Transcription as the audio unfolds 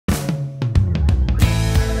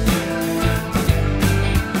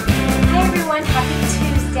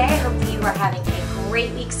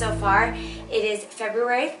week so far. It is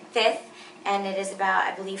February 5th, and it is about,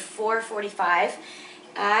 I believe, 4:45.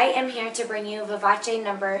 I am here to bring you Vivace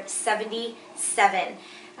number 77.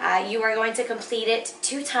 You are going to complete it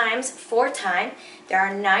 2 times, 4 times. There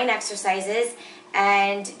are 9 exercises,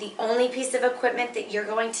 and the only piece of equipment that you're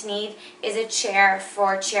going to need is a chair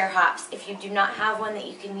for chair hops. If you do not have one that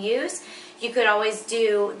you can use, you could always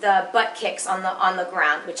do the butt kicks on the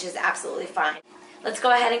ground, which is absolutely fine. Let's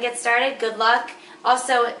go ahead and get started. Good luck.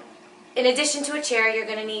 Also, in addition to a chair, you're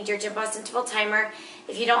going to need your Gymboss interval timer.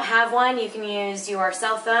 If you don't have one, you can use your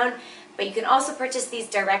cell phone, but you can also purchase these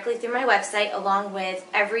directly through my website along with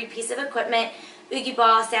every piece of equipment: Oogie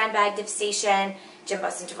ball, sandbag, dip station,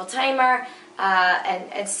 Gymboss interval timer,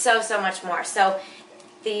 and so much more. So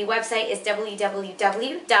the website is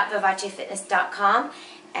www.vivacefitness.com,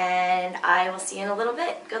 and I will see you in a little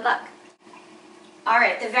bit. Good luck.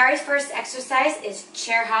 Alright, the very first exercise is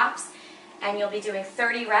chair hops, and you'll be doing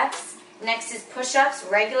 30 reps. Next is push-ups,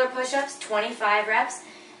 regular push-ups, 25 reps.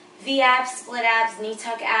 V-abs, split abs, knee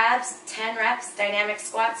tuck abs, 10 reps. Dynamic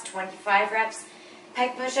squats, 25 reps.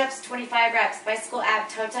 Pike push-ups, 25 reps. Bicycle ab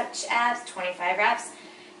toe touch abs, 25 reps.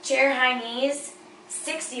 Chair high knees,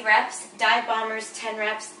 60 reps. Dive bombers, 10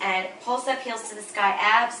 reps. And pulse up heels to the sky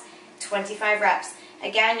abs, 25 reps.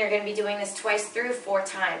 Again, you're going to be doing this twice through, 4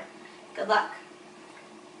 times. Good luck.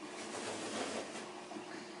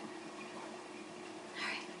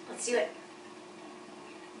 Alright, let's do it.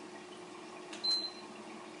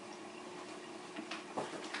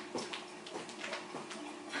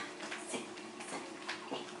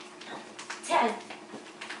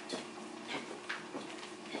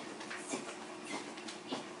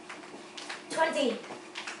 $20.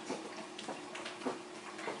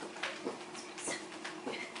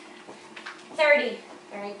 30.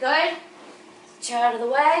 Very good. Chair out of the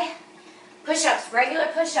way. Push-ups, regular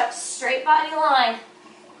push-ups, straight body line.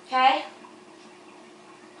 Okay? 1,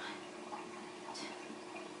 2,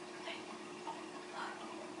 3, 4,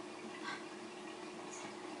 5, 6,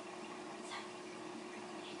 7,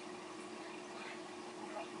 8,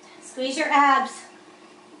 9, 10. Squeeze your abs.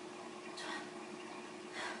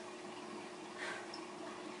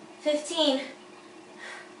 15.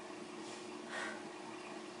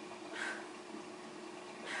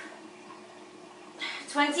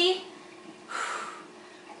 20.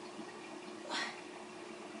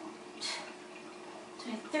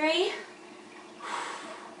 23.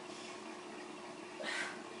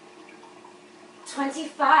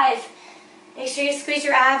 25. Make sure you squeeze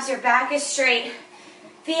your abs, your back is straight.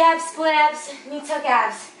 V-abs, split abs, knee tuck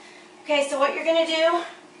abs. Okay, so what you're going to do,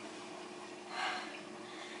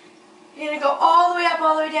 you're going to go all the way up,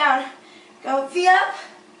 all the way down. Go V up,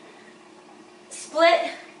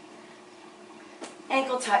 split,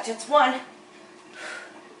 ankle touch. That's 1,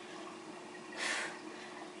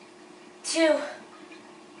 2,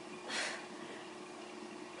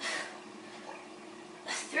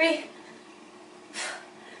 3,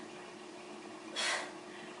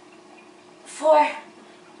 4.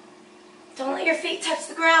 Don't let your feet touch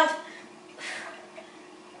the ground.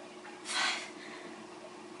 5.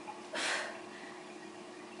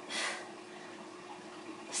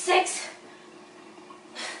 6.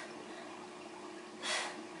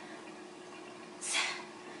 7.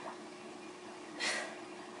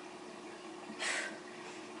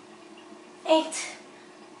 8.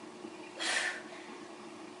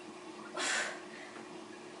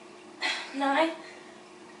 9.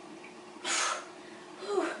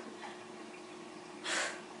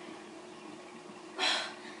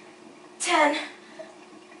 10.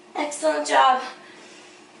 Excellent job.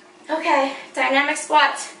 Okay, dynamic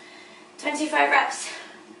squats, 25 reps.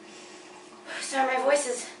 Sorry, my voice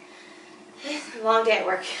is a long day at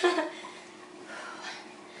work.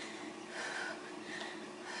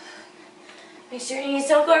 Make sure your knees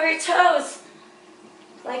don't go over your toes,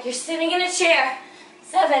 like you're sitting in a chair.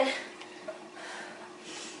 7.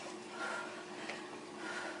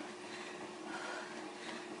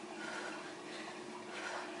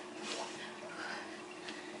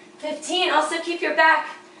 15. Also keep your back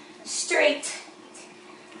straight.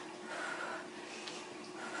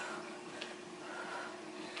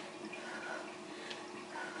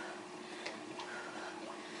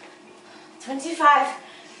 25.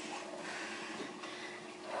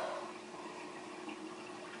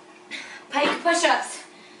 Pike push-ups.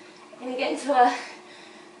 I'm going to get into a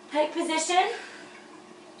pike position.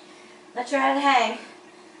 Let your head hang.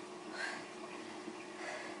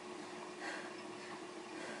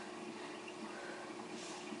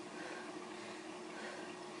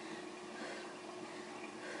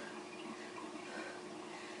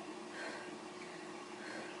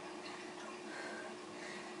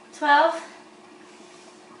 12,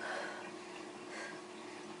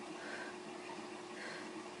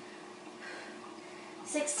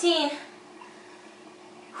 16,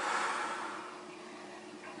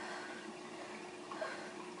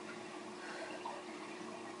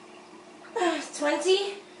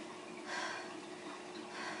 20,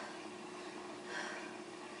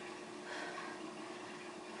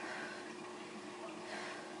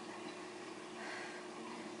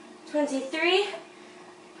 23,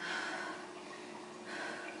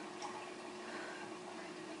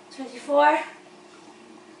 24,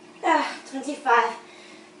 25.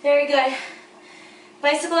 Very good.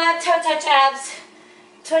 Bicycle ab, toe touch abs,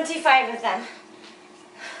 25 of them.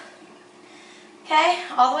 Okay,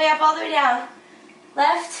 all the way up, all the way down.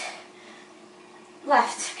 Left,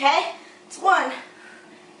 left, okay? It's 1.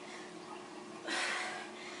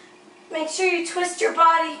 Make sure you twist your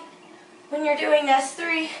body when you're doing this.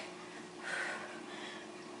 3,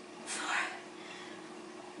 4,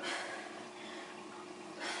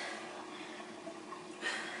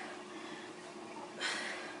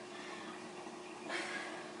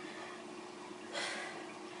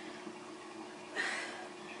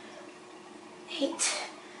 8,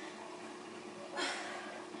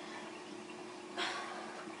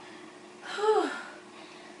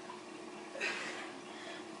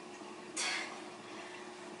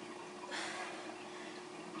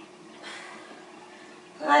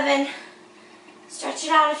 11. Stretch it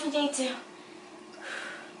out if you need to.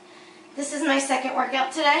 This is my second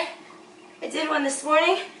workout today. I did one this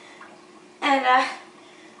morning, and my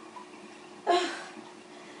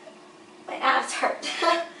abs hurt.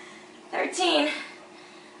 13.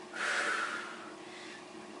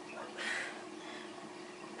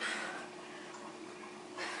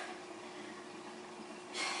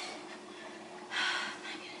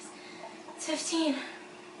 15.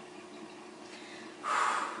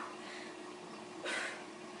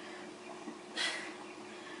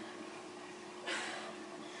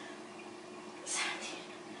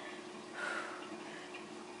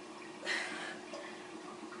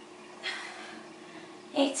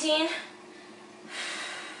 18.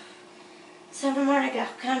 7 more to go.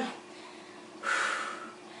 Come on.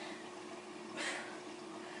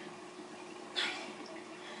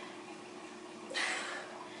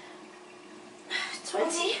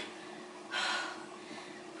 20.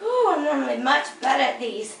 Ooh, I'm normally much better at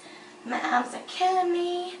these. My abs are killing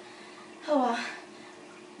me. Oh well.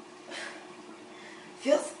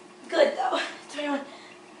 Feels good though. 21.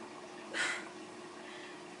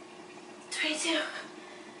 22.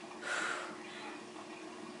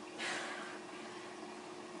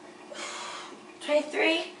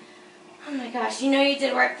 23. Oh my gosh, you know you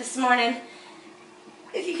did work this morning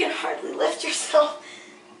if you can hardly lift yourself.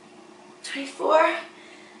 24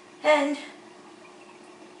 and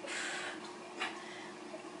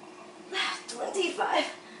 25.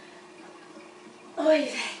 Oy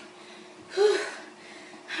vey. Whew.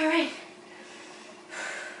 All right.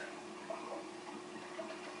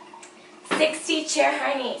 60 chair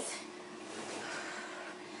high knees.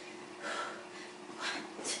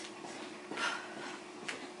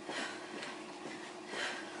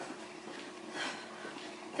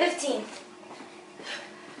 15.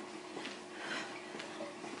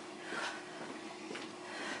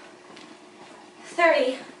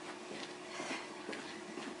 30.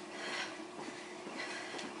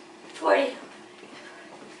 40.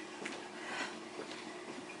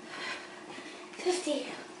 50.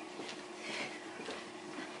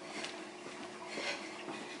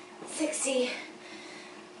 60.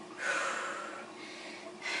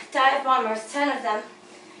 Dive bombers, 10 of them.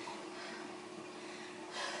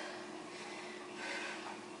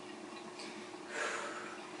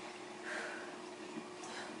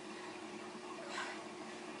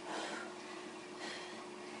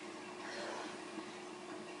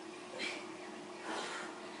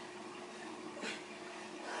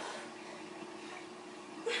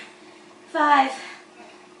 5.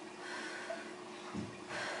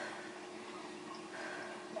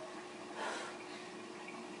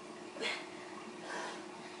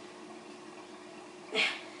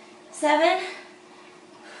 7.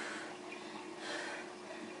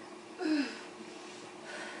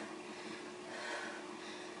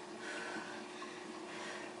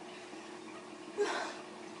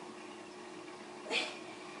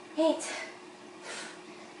 8.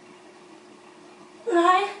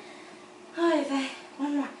 9. Oy vey.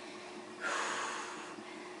 One more.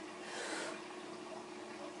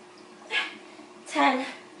 10.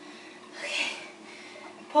 Okay.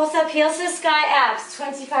 Pulse up, heels to the sky, abs.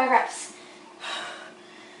 25 reps.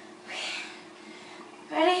 Okay.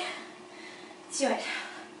 Ready? Let's do it.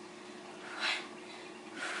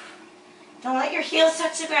 Don't let your heels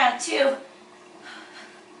touch the ground. 2.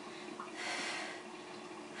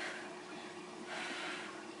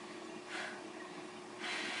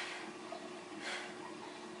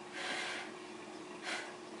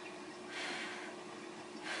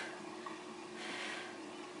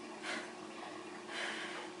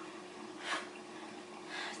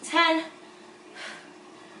 10.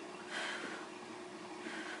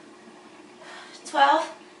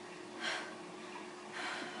 12.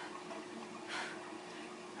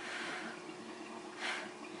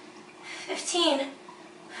 15.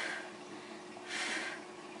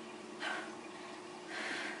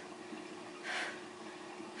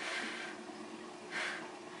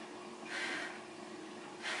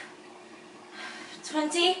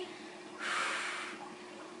 20.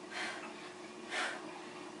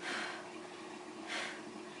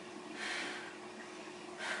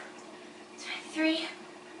 23.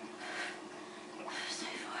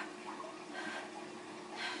 24.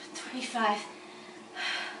 25.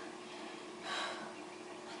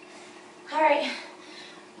 All right,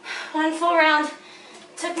 1 full round.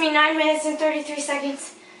 Took me 9 minutes and 33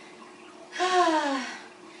 seconds. All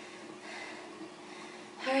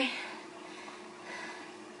right,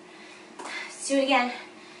 let's do it again.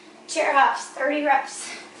 Chair hops, 30 reps.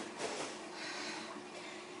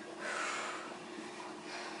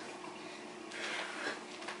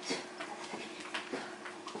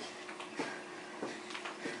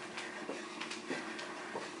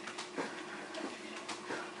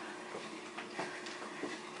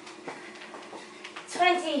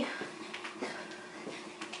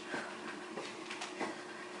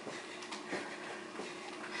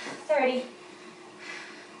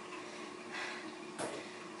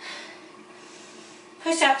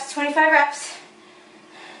 Push-ups, 25 reps.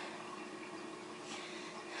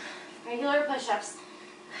 Regular push-ups.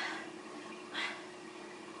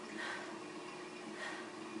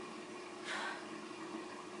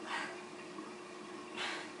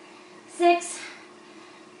 6.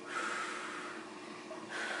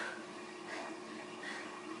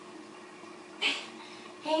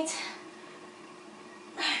 8.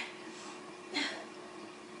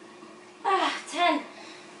 10.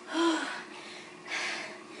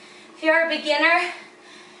 If you're a beginner,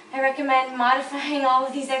 I recommend modifying all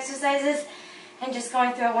of these exercises and just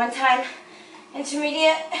going through it one time.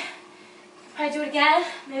 Intermediate, probably do it again,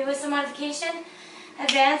 maybe with some modification.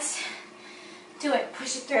 Advanced, do it,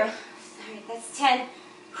 push it through. Alright, that's 10.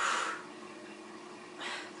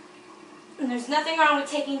 And there's nothing wrong with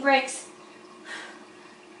taking breaks.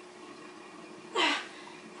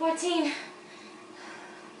 14.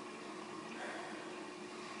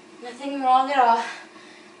 Nothing wrong at all.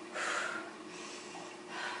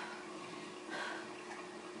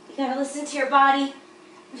 You gotta listen to your body.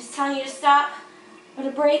 I'm just telling you to stop or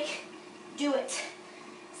to break. Do it.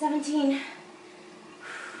 17.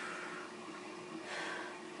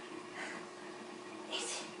 18.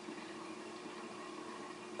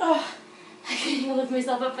 Oh, I couldn't even lift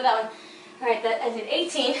myself up for that one. Alright, that ended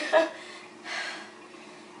 18.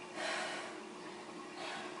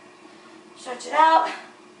 Stretch it out.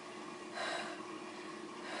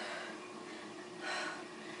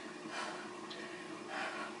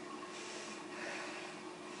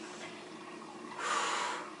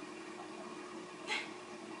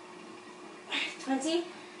 Twenty.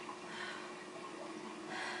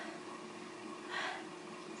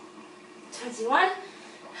 21.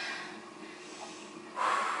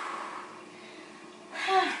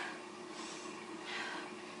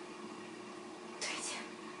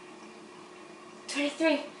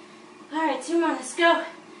 23. All right, 2 more. Let's go.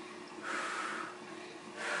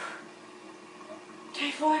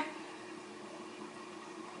 24.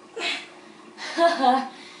 All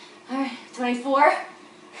right, 24.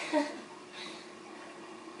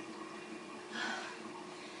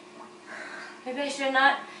 Maybe I should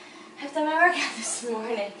not have done my workout this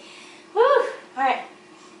morning. Woo! All right.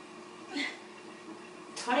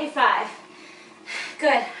 25.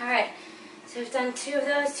 Good. All right. So we've done 2 of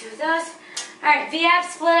those, 2 of those. All right,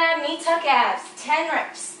 V-abs, split ab, knee tuck abs, 10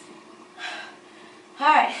 reps. All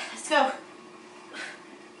right, let's go.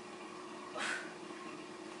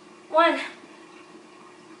 1.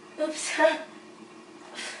 Oops.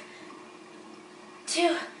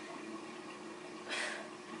 2.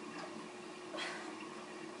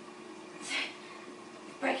 3.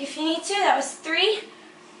 Break if you need to. That was 3.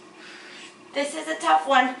 This is a tough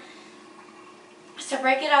one, so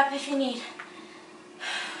break it up if you need.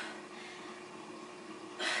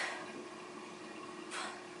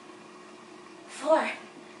 4.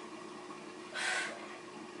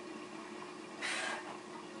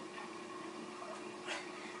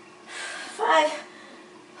 5.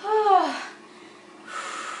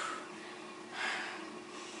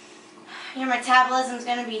 Your metabolism is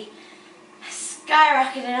going to be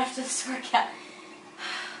skyrocketed after this workout.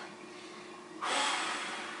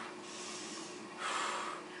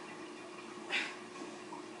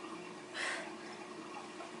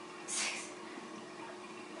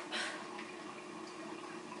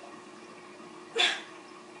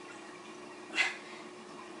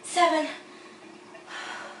 Seven.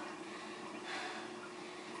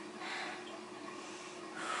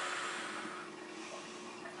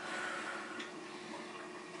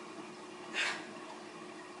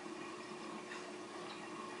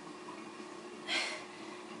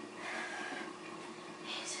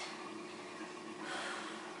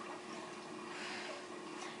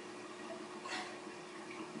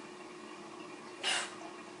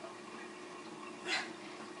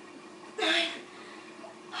 9.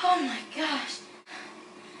 Oh my gosh.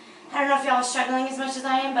 I don't know if y'all are struggling as much as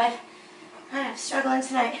I am, but I'm struggling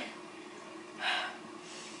tonight.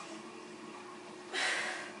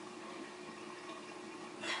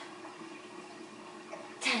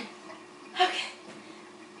 10. Okay.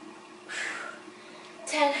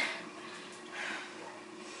 10.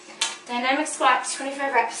 Dynamic squat,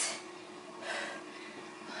 25 reps.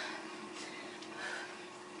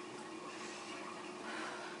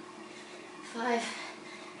 5.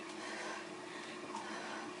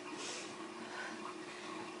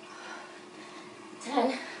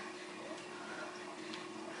 10.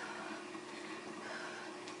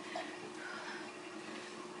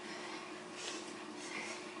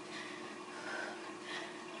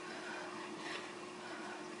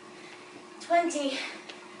 20.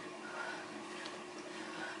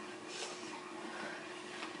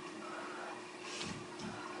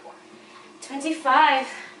 25.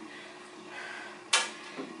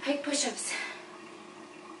 Pike push-ups.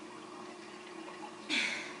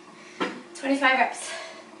 25 reps.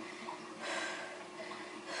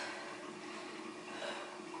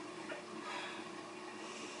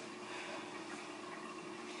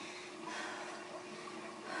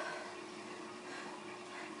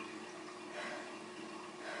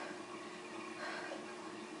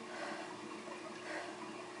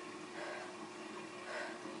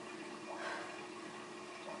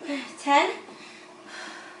 10.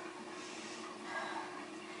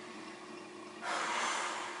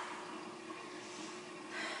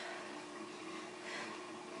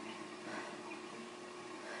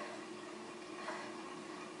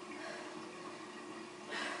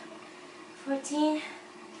 14.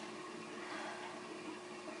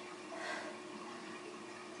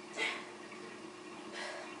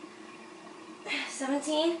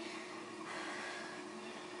 17.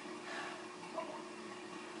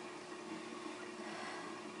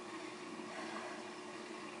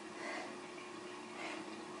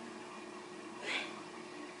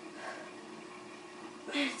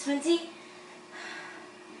 20.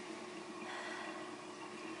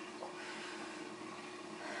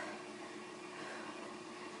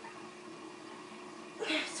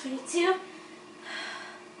 22.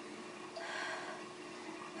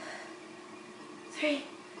 3.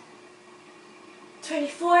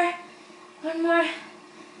 24. One more.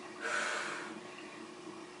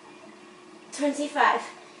 25.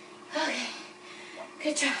 Okay.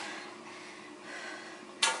 Good job.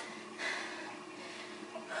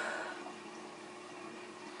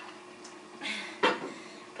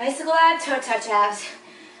 Bicycle ab, toe touch abs.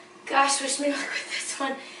 Gosh, wish me luck with this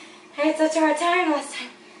one. I had such a hard time last time.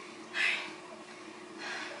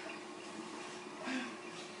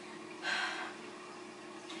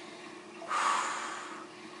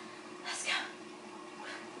 Let's go.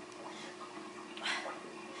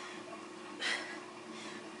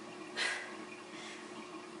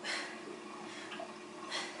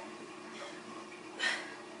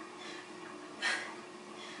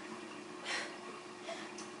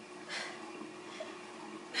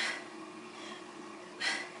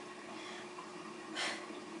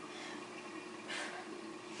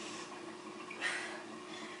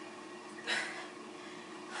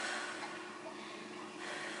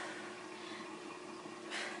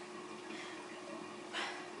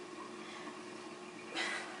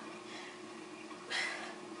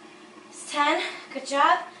 It's 10. Good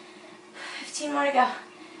job. 15 more to go.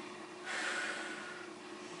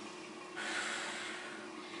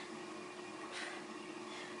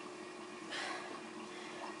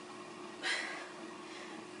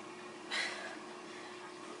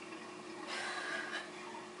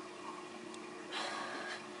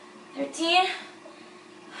 Thirteen. 14.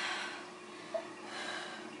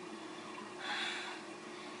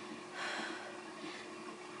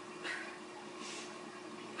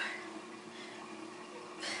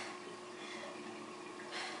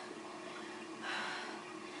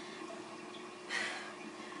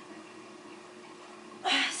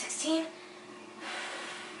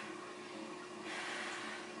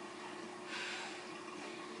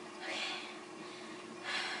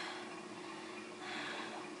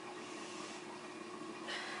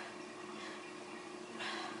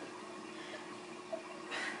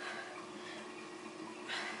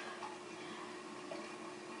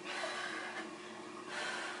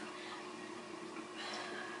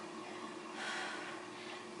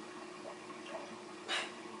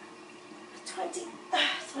 20.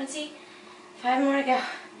 20. 5 more to go.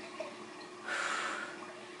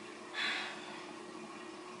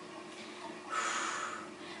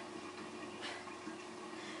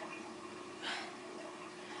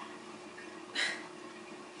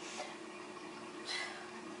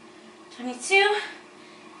 Two.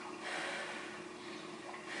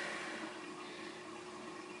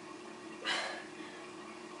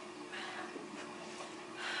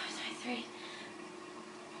 23.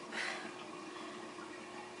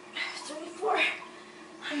 24.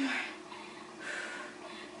 One more.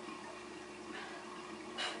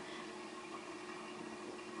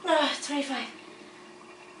 Oh, 25.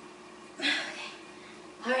 Okay.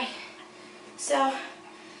 All right. So,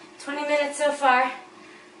 20 minutes so far.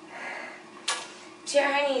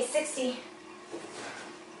 Chair high knees, 60.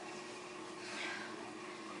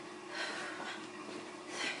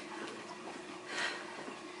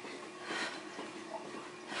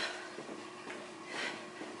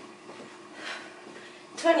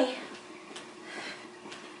 $20,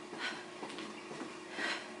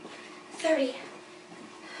 $30,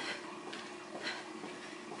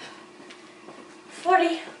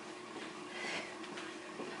 $40,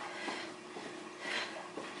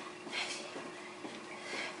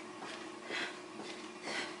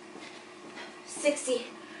 $60.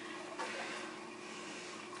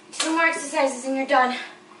 2 more exercises and you're done.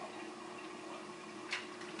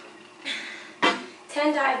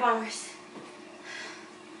 10 dive bombers.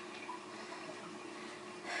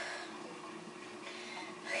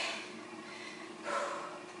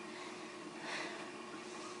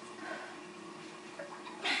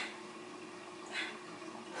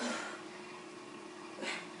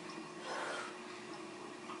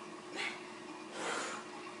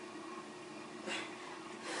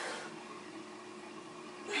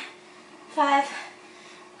 Five.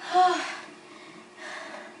 Oh.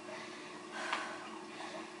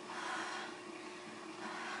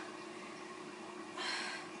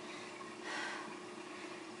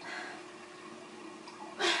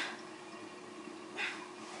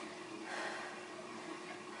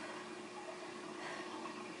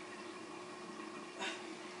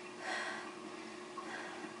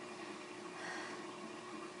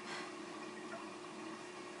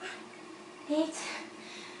 8.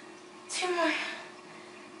 2 more.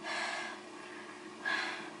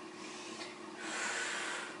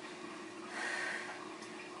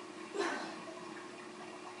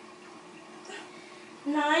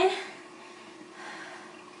 9.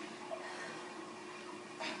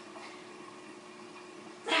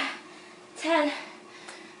 10.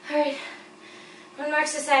 All right. One more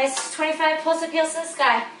exercise. 25 pulse appeals to the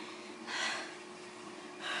sky.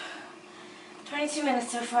 22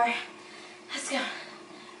 minutes so far. Let's go.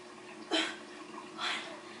 1.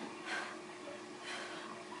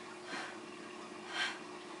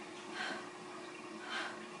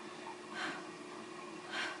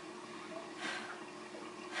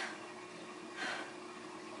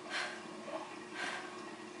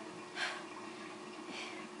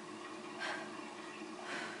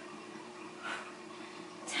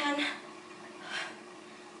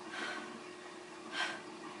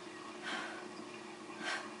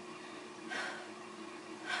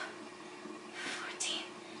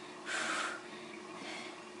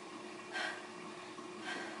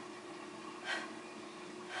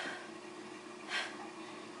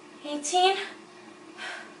 $18,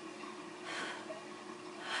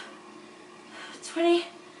 20,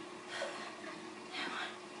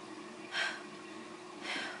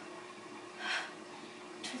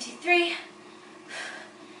 23,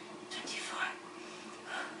 24,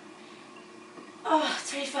 oh,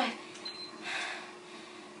 25.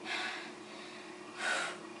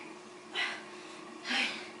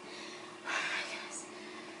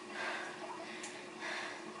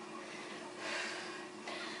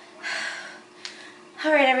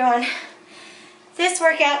 All right, everyone. This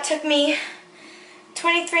workout took me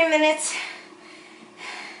 23 minutes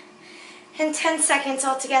and 10 seconds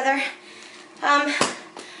altogether. I'm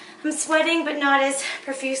sweating, but not as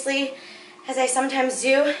profusely as I sometimes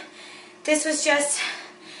do. This was just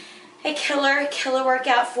a killer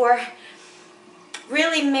workout for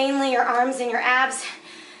really mainly your arms and your abs.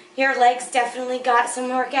 Your legs definitely got some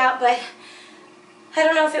workout, but I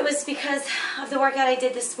don't know if it was because of the workout I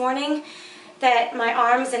did this morning that my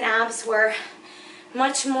arms and abs were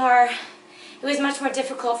much more, it was much more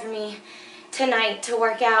difficult for me tonight to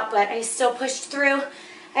work out, but I still pushed through.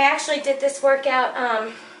 I actually did this workout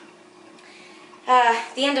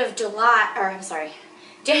the end of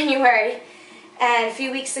January, and a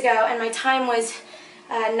few weeks ago, and my time was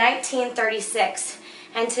 19:36,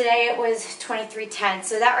 and today it was 23:10.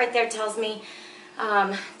 So that right there tells me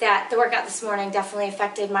that the workout this morning definitely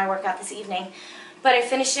affected my workout this evening. But I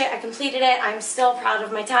finished it, I completed it, I'm still proud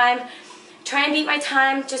of my time. Try and beat my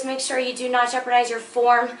time, just make sure you do not jeopardize your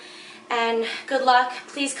form, and good luck.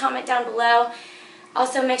 Please comment down below.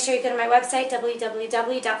 Also make sure you go to my website,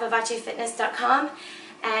 www.vivacefitness.com,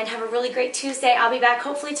 and have a really great Tuesday. I'll be back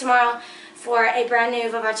hopefully tomorrow for a brand new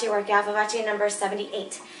Vivace workout, Vivace number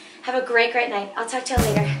 78. Have a great, great night. I'll talk to you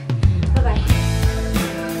later.